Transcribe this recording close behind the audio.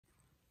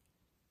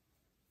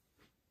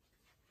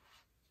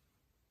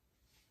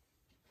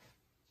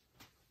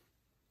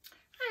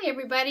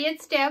everybody,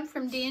 it's Deb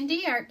from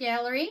D&D Art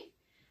Gallery.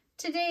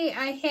 Today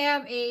I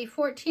have a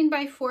 14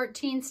 by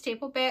 14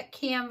 staple back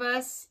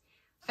canvas.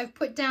 I've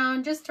put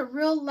down just a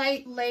real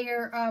light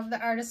layer of the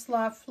Artist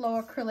Loft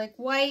Flow Acrylic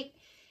White,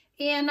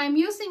 and I'm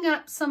using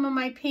up some of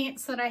my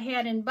paints that I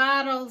had in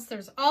bottles.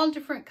 There's all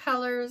different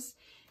colors,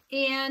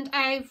 and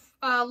I've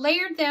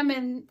layered them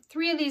in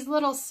 3 of these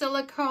little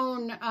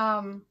silicone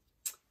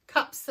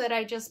cups that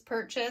I just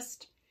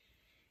purchased.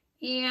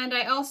 And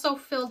I also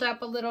filled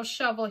up a little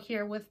shovel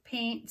here with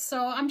paint.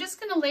 So I'm just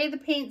going to lay the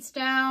paints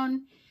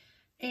down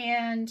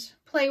and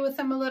play with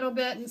them a little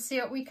bit and see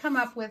what we come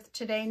up with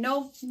today.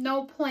 No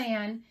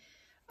plan.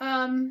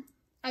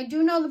 I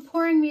do know the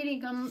pouring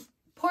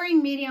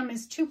medium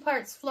is 2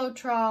 parts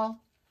Floetrol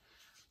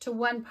to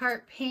 1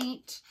 part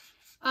paint.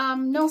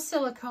 No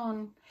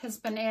silicone has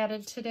been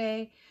added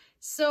today.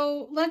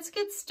 So let's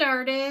get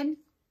started.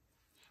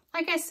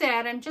 Like I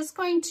said, I'm just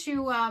going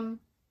to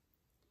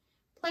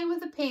play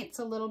with the paints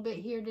a little bit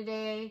here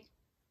today.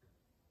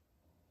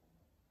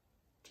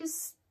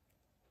 Just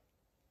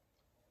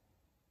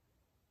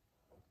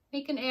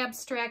make an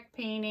abstract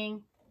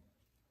painting.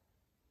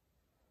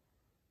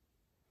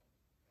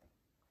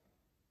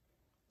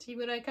 See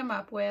what I come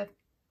up with.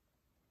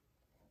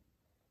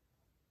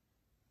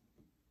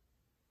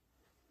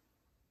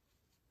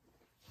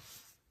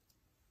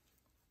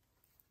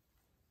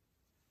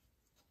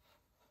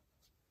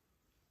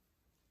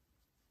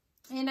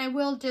 And I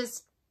will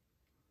just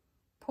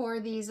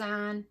pour these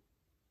on.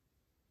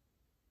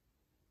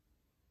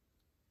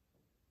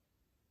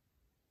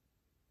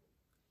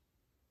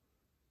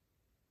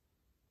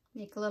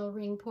 Make a little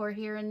ring pour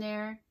here and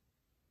there.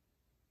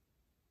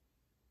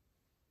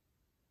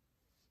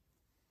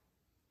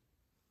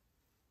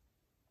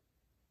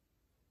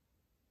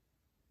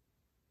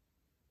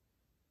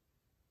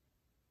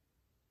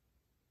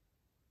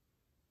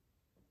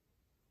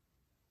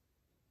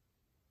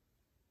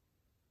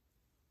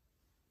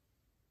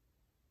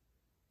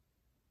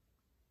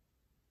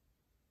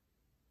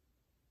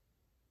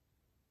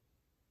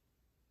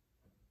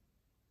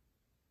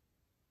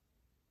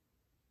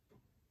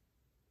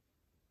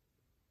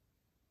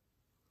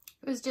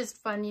 It was just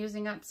fun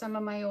using up some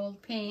of my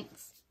old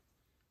paints.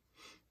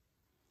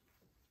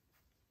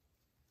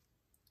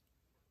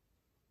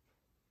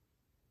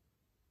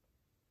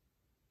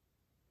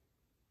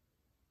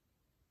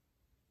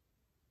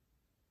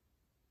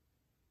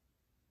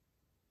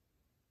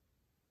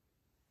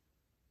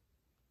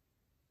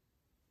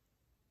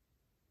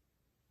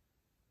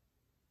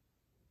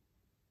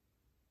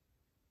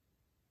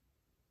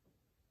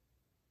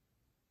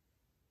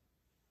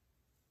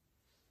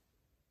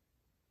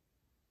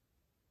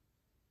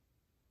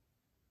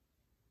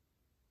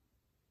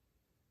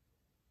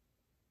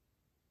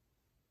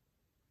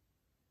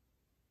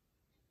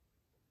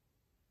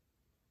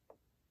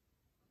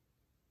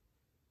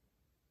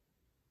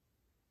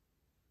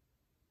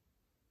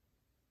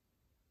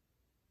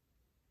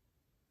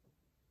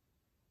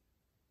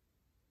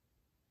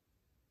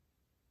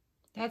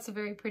 That's a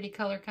very pretty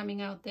color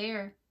coming out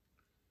there.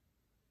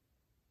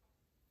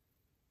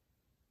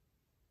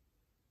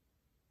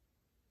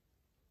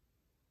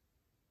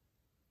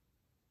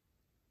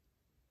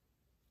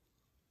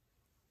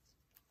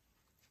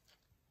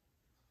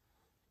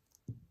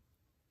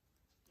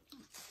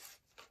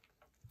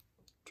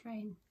 Try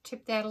and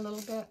tip that a little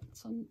bit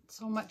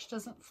so much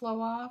doesn't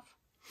flow off.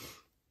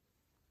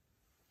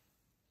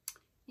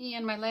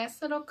 And my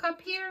last little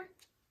cup here.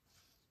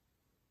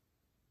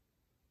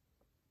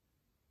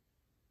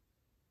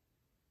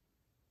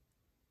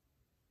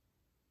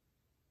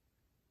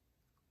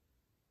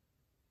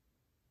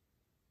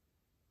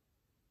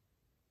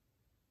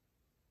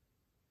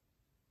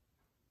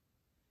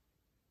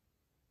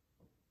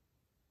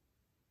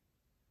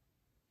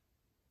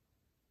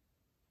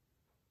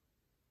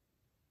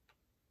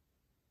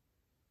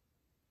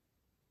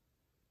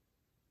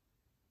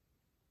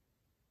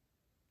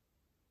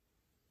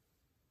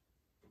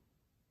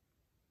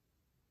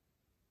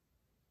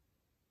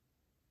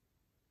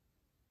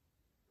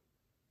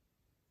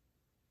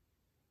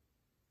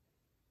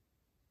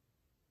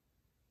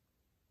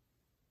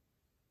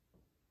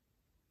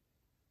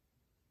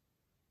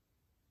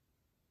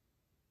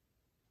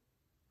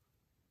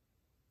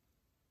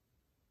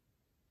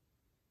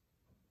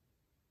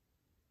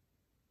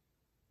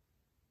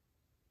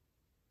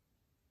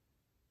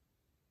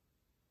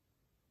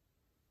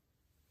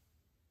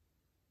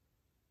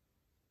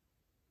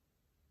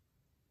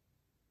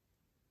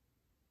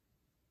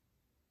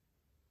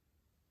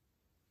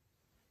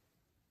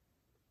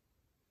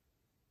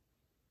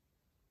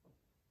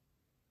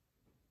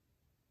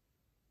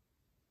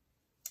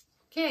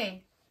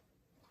 Okay.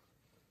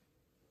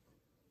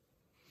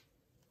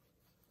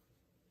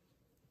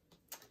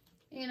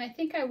 And I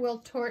think I will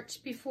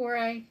torch before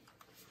I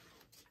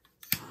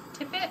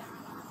tip it.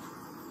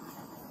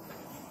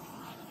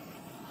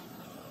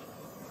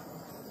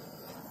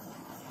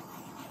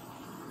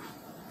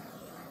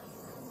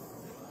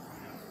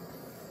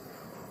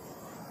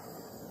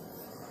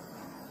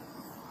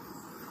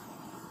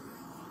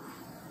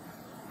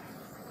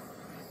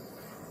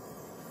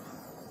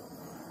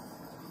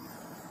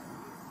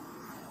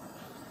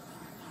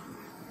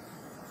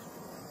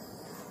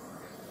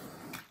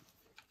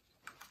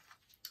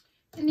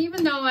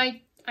 even though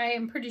I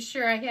am pretty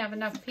sure I have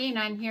enough paint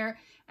on here,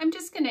 I'm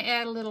just going to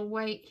add a little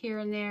white here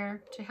and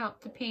there to help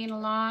the paint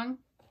along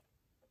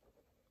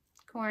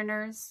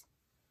corners.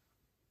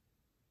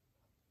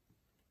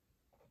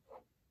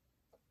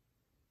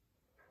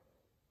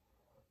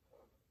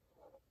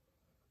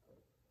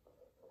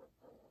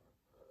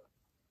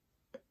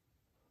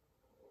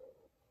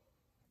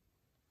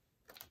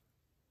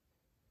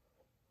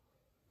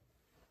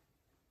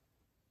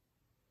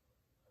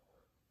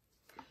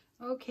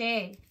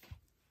 Okay.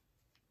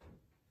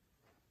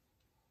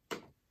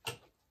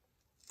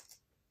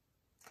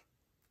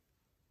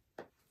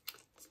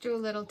 Let's do a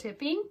little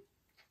tipping.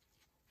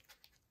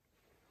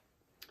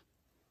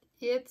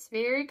 It's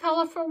very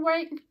colorful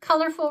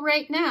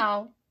right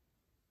now.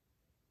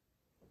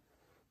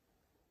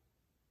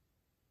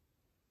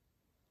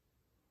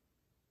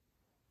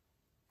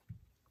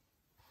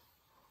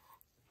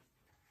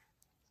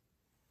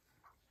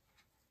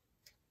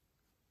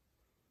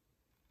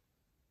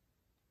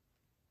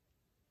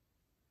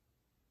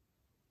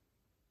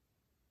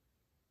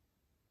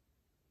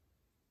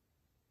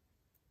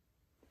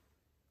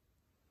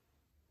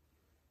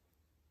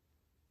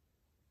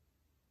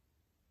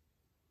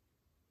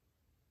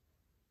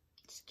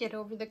 Just get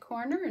over the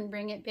corner and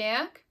bring it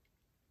back.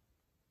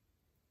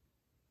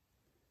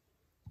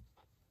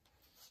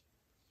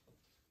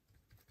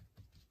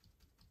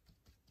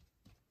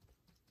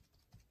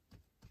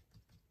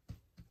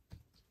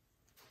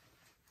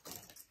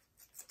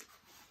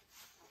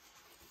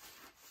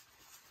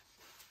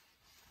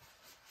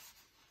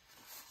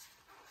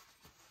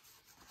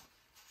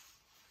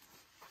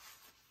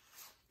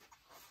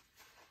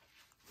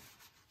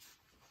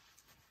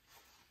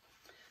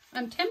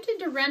 I'm tempted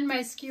to run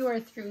my skewer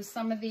through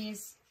some of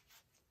these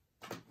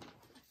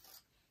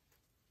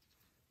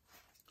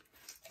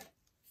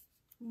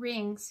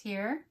rings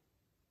here.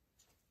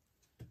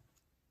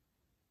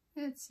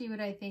 Let's see what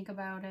I think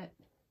about it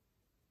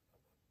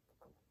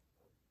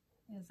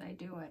as I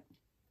do it.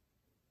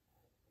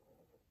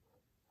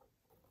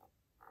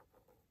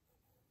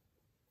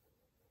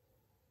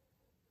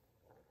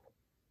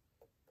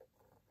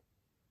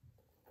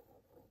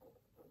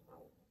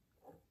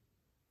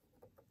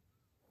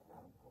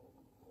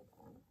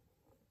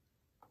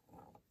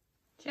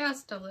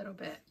 Just a little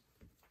bit.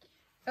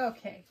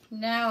 Okay,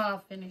 now I'll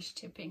finish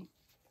tipping.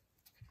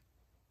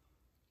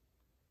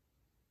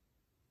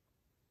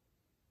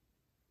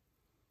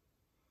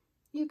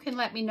 You can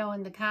let me know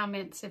in the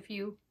comments if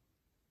you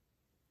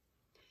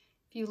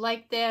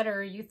like that,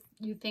 or you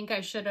think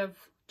I should have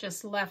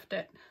just left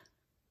it.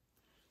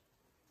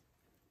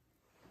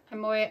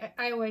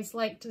 I always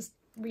like to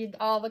read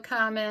all the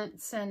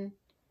comments and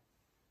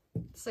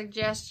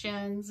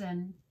suggestions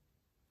and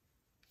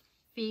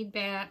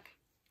feedback.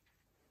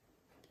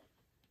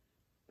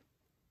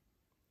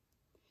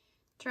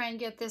 Try and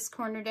get this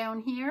corner down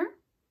here.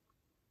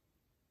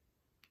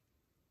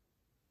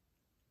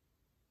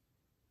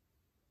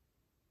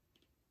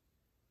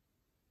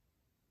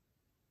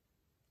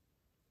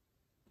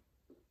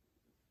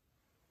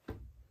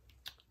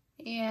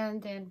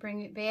 And then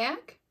bring it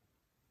back.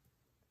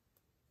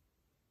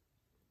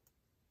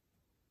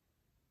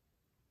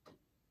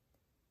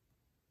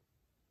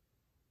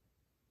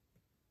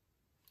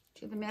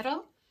 To the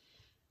middle.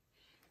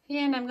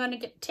 And I'm going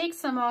to take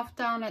some off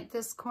down at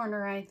this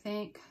corner, I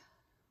think.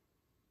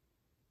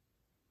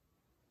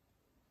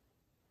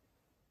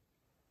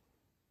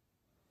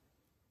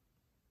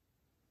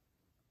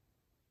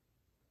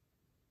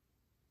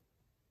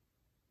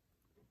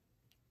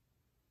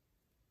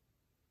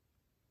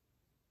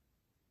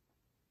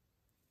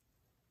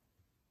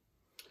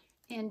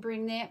 And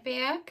bring that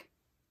back.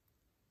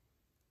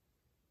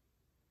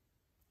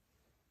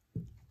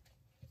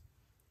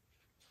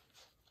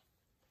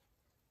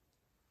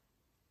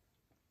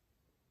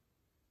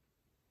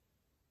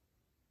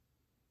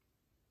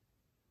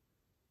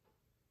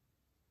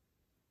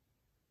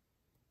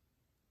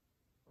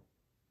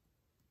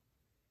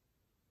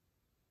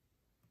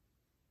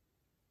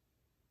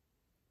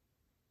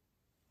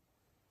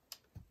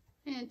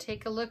 And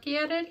take a look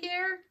at it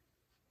here.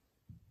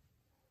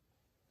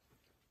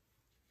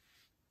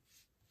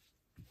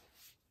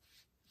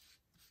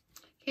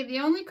 Okay, the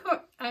only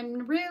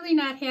I'm really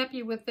not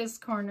happy with this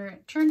corner.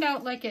 It turned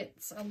out like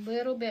it's a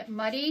little bit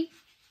muddy.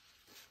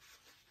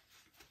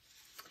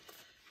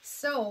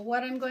 So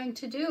what I'm going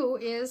to do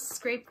is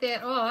scrape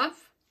that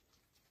off.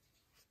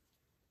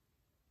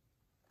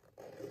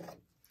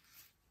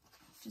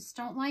 Just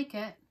don't like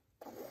it.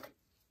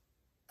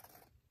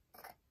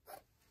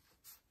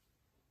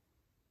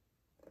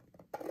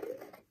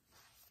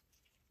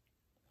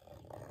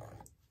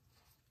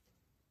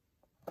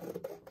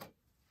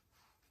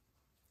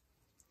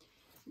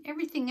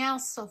 Everything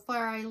else so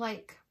far I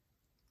like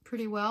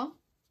pretty well.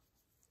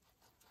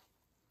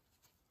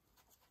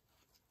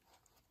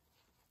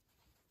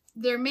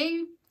 There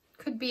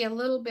could be a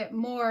little bit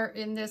more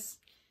in this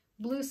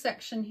blue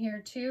section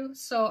here too.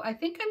 So I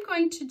think I'm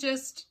going to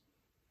just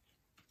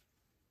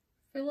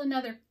fill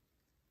another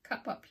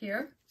cup up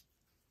here.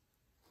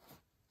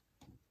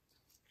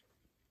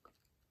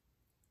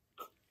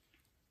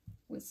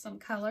 with some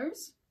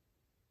colors.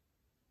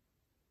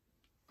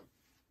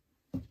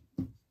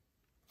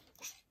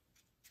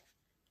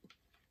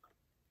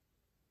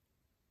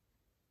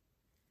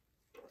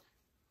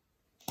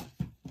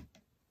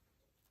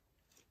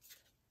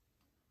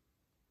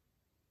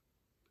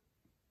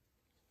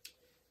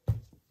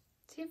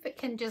 See if it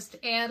can just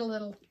add a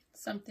little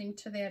something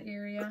to that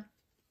area.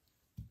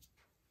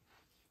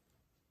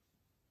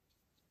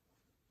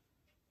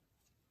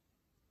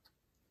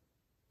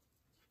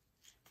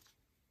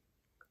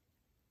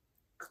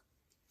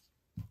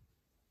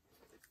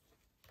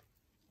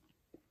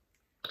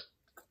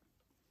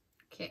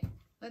 Okay,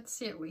 let's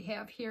see what we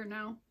have here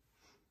now.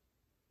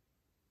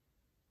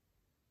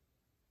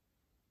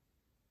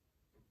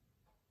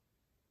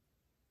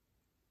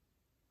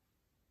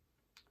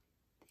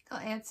 I think I'll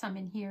add some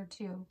in here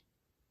too.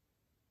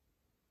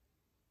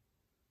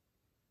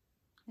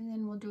 And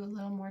then we'll do a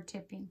little more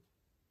tipping.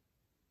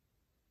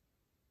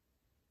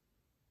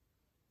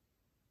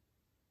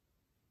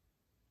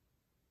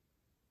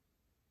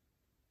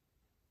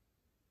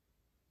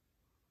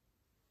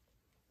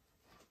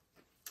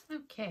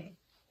 Okay.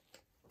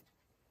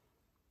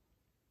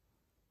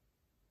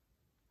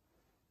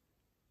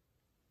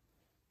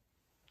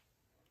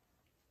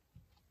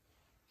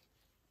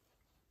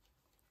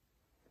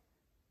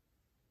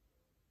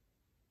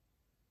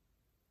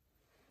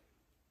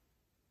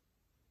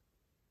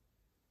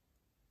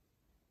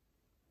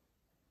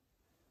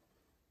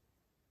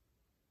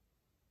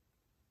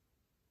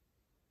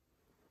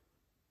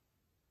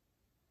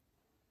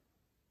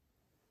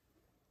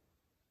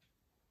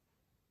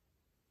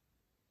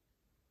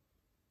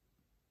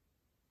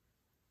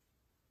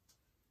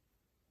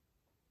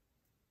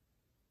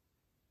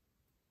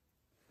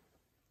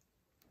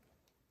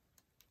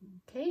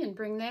 Okay, and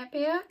bring that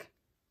back.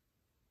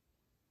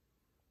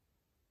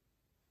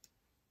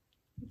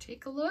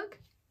 Take a look.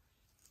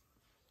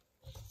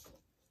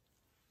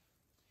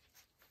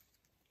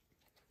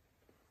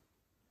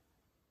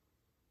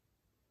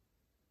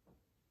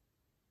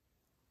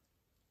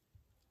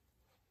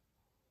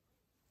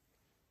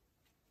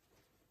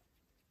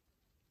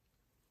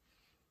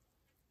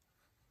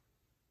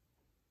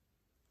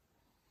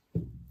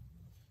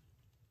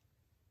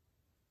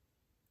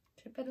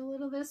 Tip it a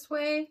little this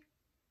way.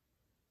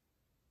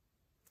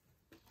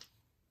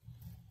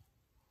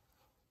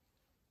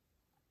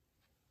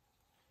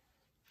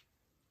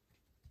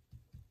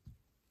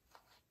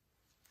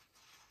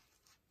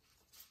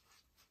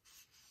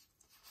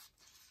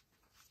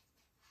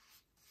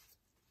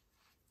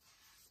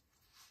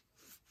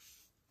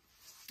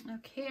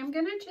 Okay, I'm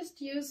gonna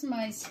just use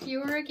my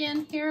skewer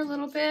again here a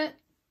little bit.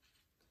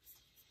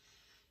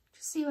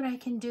 Just see what I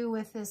can do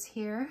with this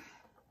here.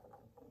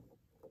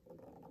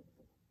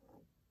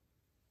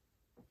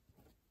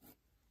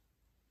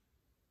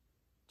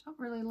 Don't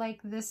really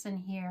like this in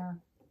here.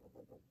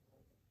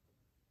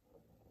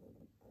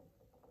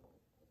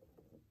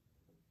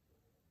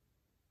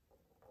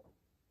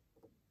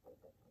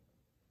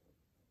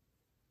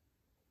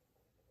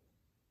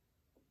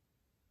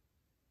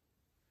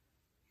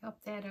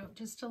 Help that out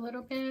just a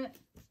little bit.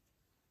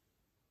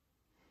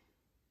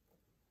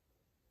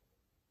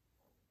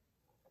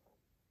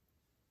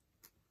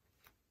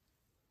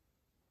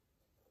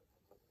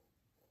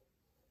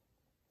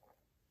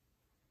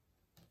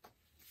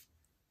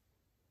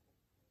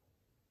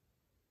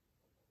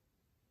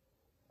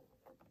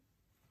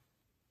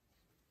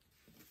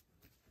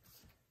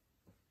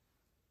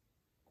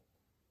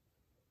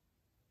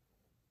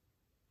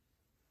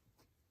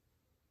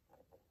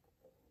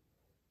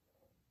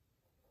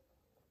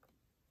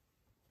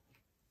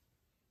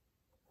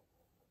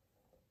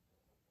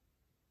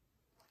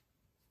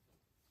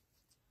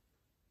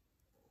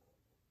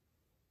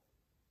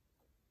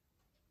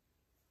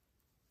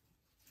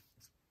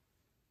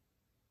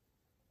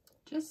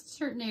 Just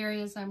certain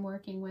areas I'm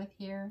working with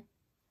here.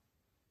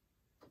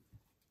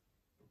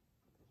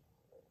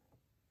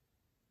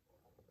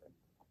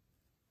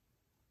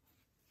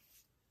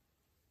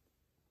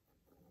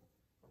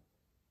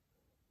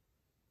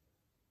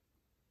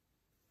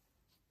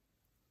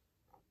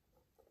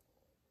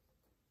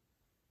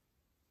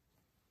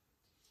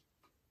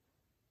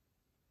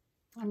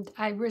 And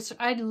I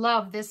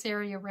love this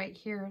area right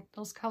here.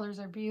 Those colors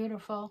are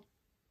beautiful.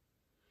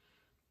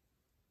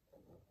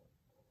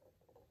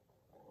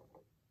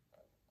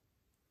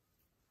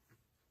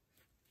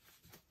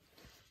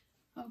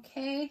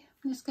 Okay,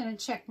 I'm just going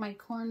to check my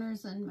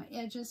corners and my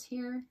edges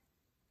here.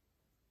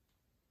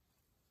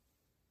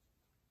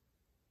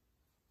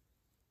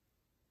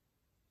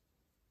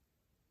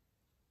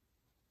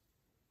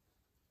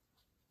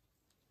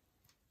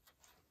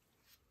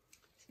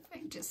 See if I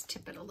can just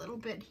tip it a little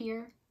bit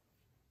here.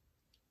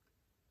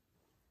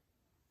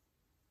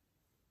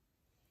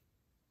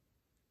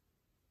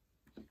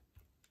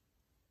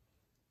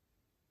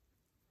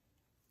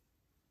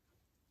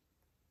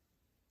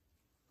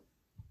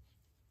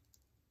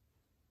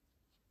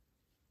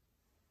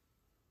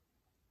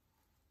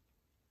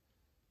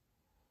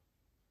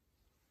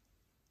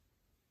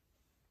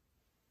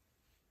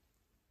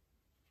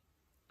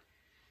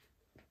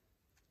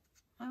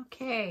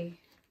 Okay.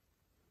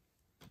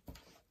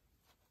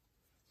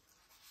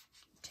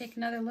 Take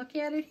another look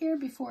at it here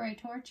before I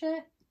torch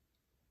it.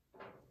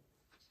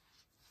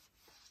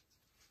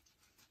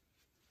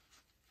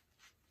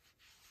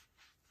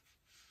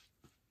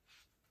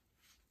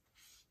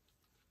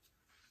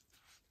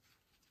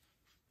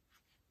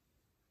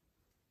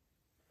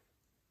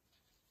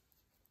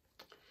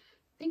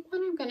 I think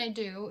what I'm going to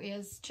do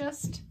is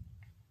just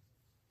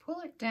pull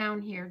it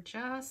down here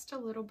just a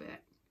little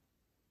bit.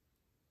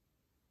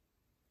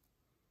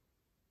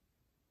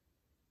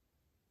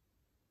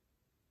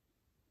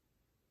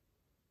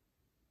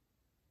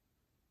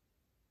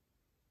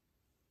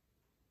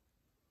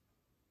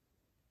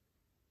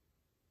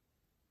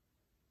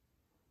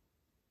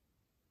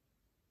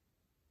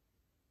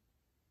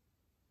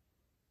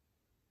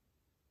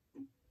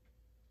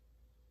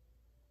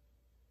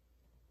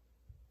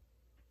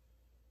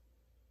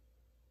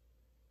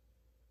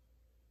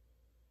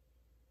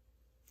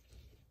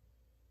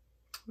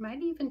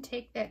 Might even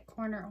take that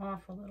corner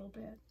off a little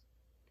bit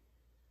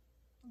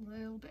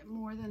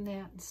more than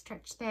that, and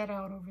stretch that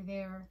out over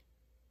there.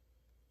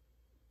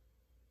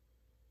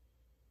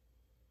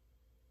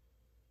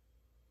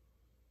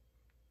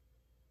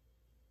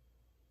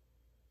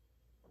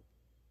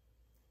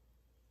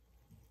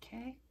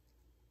 Okay,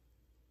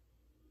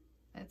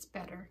 that's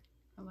better.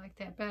 I like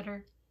that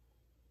better.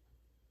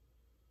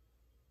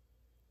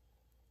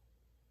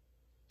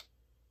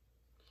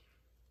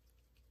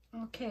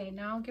 Okay,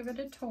 now I'll give it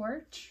a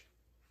torch.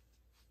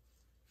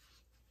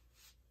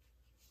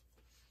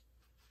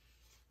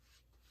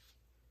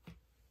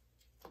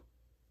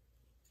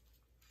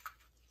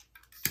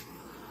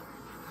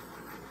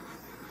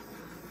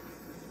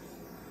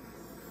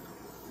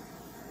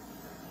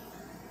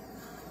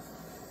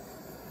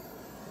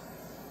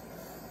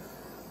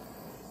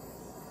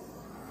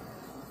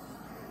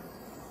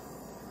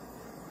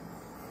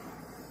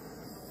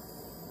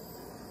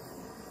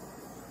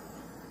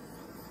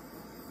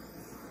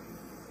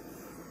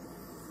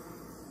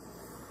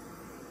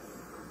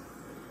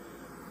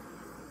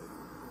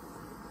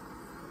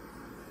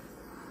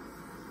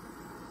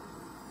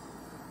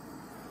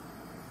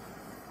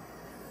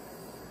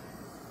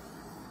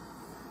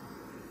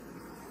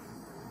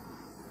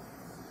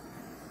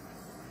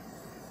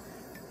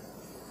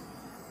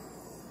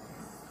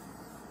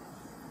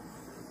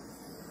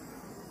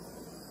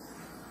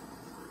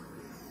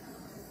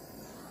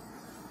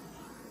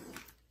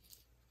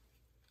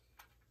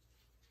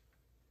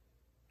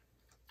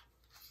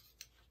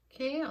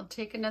 Okay, I'll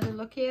take another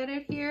look at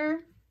it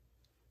here.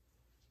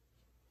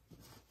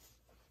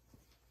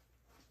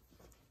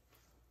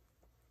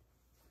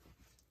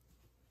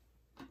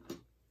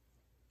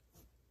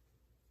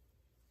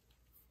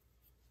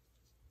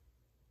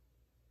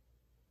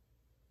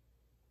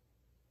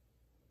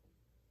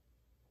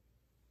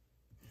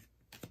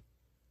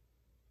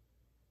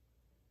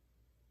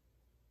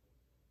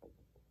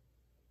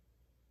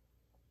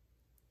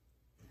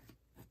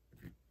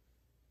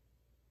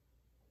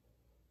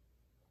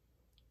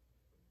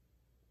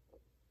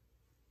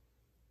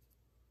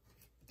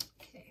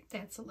 Okay,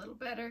 that's a little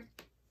better.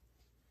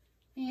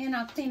 And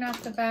I'll clean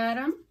off the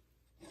bottom.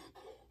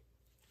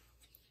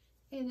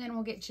 And then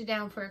we'll get you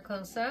down for a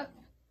close-up.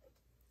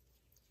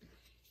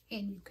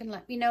 And you can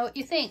let me know what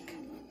you think.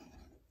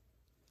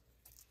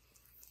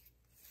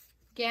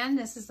 Again,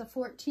 this is a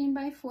 14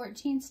 by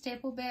 14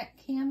 staple back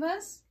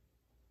canvas.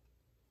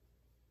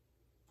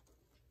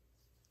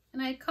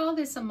 And I call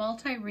this a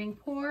multi-ring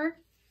pour.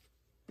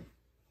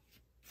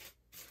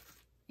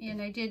 And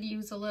I did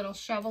use a little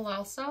shovel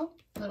also,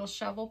 a little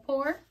shovel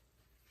pour.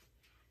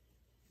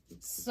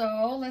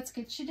 So let's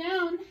get you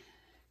down.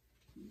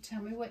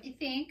 Tell me what you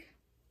think.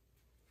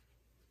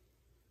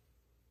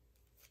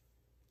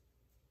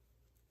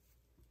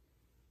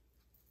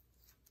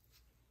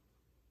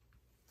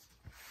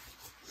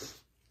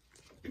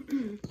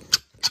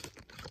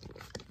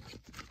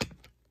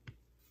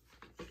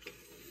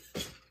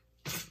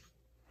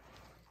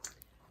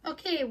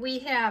 Okay, we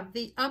have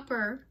the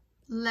upper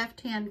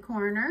left-hand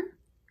corner.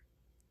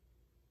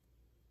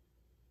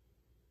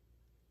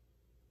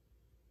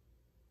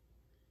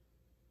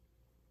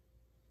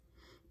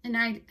 And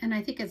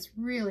I think it's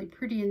really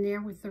pretty in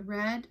there with the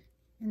red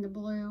and the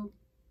blue.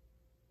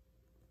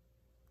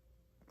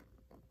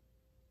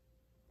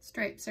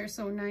 Stripes are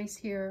so nice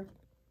here.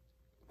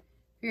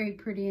 Very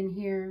pretty in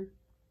here.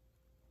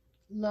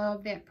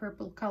 Love that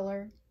purple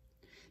color.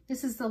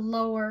 This is the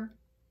lower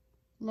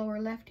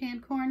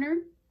left-hand corner.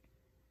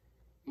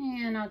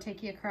 And I'll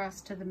take you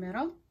across to the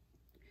middle.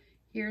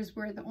 Here's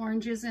where the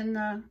oranges and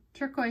the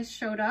turquoise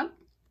showed up.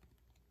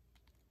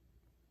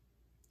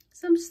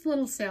 Some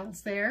little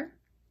cells there.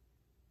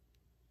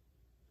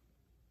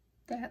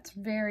 That's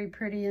very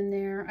pretty in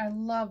there. I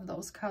love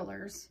those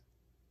colors.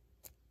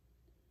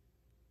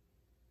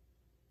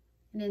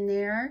 And in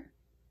there,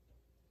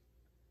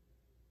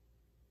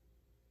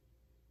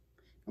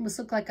 almost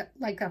look like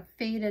a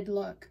faded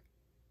look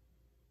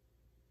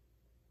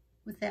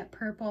with that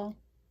purple.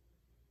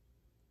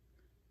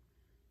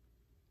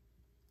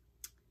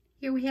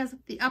 Here we have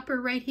the upper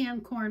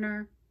right-hand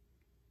corner.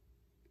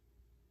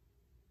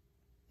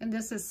 And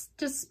this is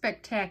just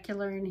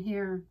spectacular in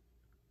here.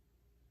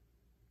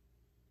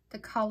 The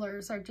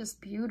colors are just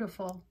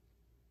beautiful.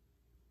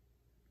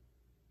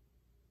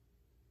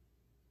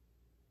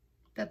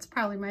 That's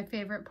probably my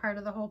favorite part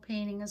of the whole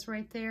painting is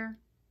right there.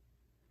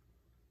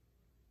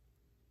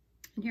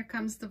 And here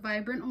comes the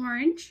vibrant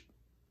orange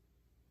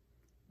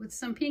with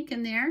some pink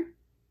in there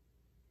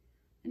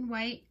and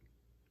white.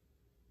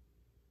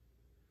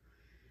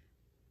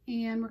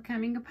 And we're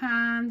coming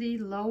upon the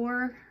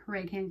lower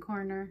right-hand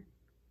corner.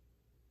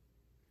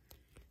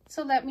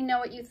 So let me know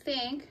what you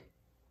think.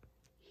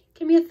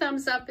 Give me a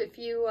thumbs up if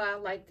you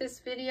like this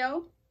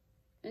video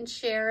and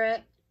share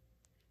it.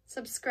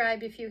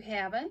 Subscribe if you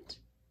haven't.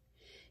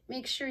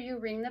 Make sure you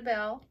ring the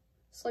bell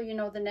so you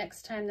know the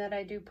next time that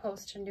I do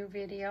post a new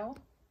video.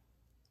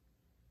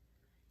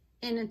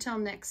 And until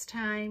next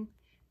time,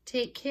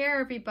 take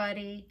care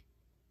everybody,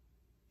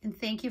 and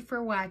thank you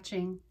for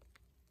watching.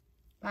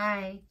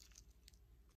 Bye.